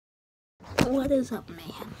What is up,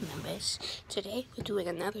 mayhem members? Today we're doing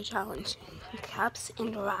another challenge, cops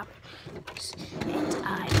and robbers. And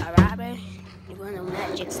I, a robber, I'm gonna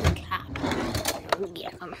magic the cop. Yeah,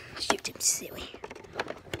 shoot him silly.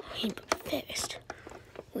 But first,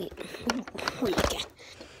 we again.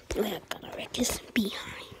 We're gonna wreck his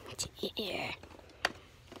behind here.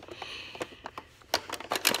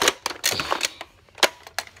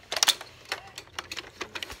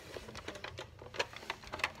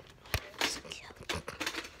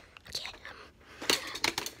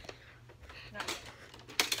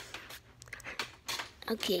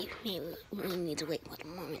 Okay, maybe we need to wait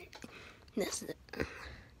 1 moment. This is a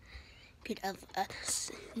bit of a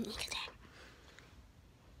sneak attack.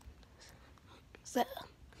 So,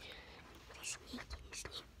 sneak.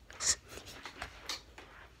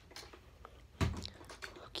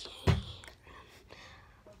 Okay.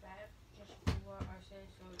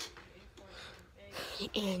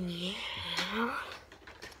 And now,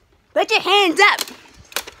 put your hands up.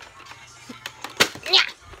 Yeah.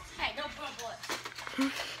 Hey, don't put bullets.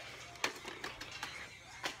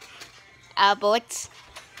 Bullets.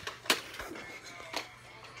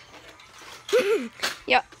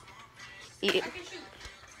 Yep. I can shoot.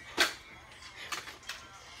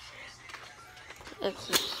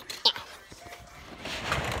 Okay.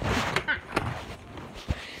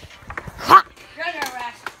 You're under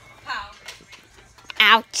arrest, pal.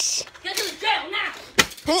 Ouch. Get to the jail now.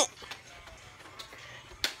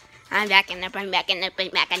 I'm backing up.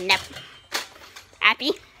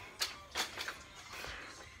 Happy?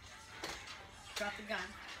 Drop the gun.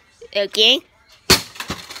 Okay.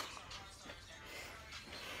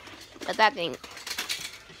 But that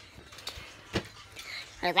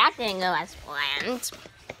didn't go as planned.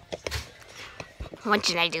 What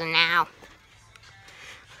should I do now?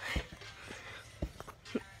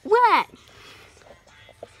 What?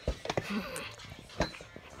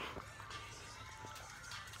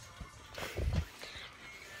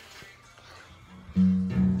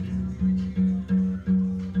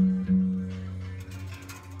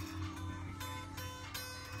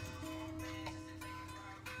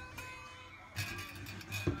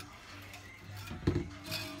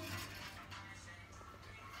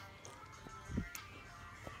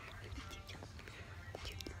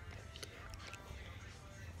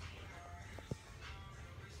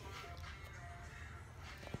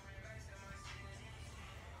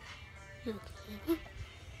 Okay.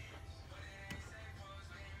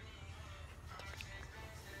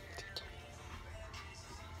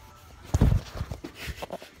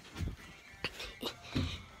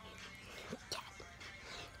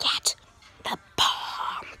 Cat, the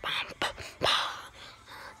bomb. I'm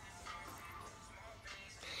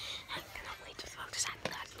gonna wait to focus on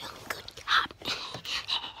that no good cop.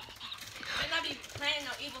 Might not be planning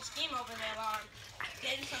no evil scheme over there while I'm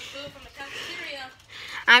getting some food from the cafeteria.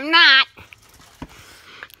 I'm not.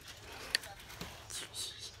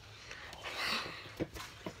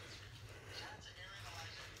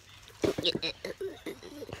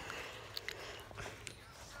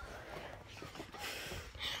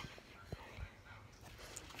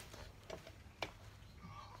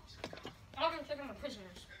 I'm gonna check on the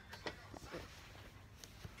prisoners.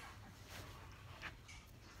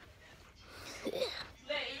 You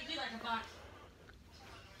do like a box.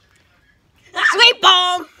 Sweet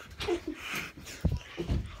bomb.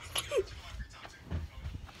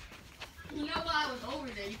 You know, while I was over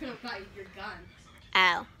there, you could have got your gun.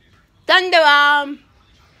 Oh. Thunder bomb.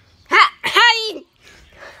 Ha! Hi!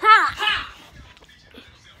 Ha! Ha!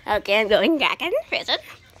 Okay, I'm going back in prison.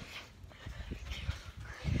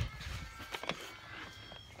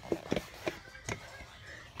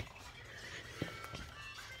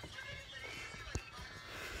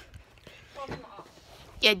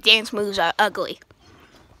 Your dance moves are ugly.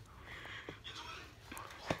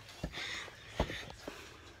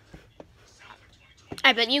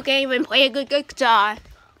 I bet you can't even play a good guitar.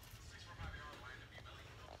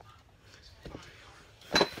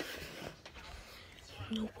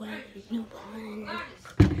 No one.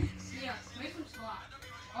 Yeah, make some slot.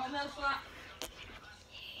 Oh, no slot.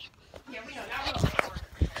 Yeah, we know that will.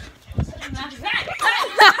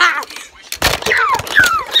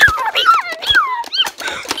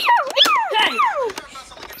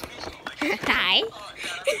 Hi.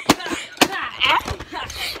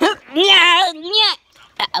 Yeah.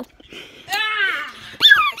 Uh-oh.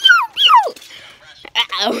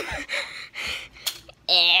 Uh-oh.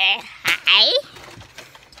 Hi.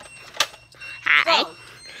 Hi.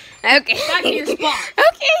 Okay. Back to your spot.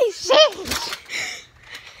 Okay, shit.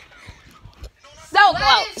 So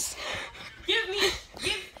close. Give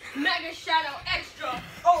Mega Shadow extra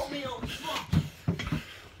oatmeal.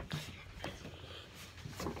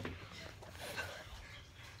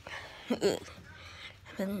 I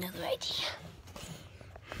have another idea.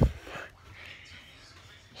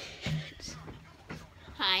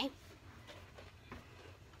 Hi.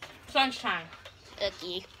 Sunshine.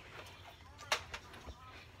 Okay.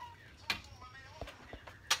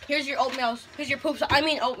 Here's your oatmeal. Here's your poop. I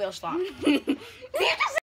mean oatmeal slop.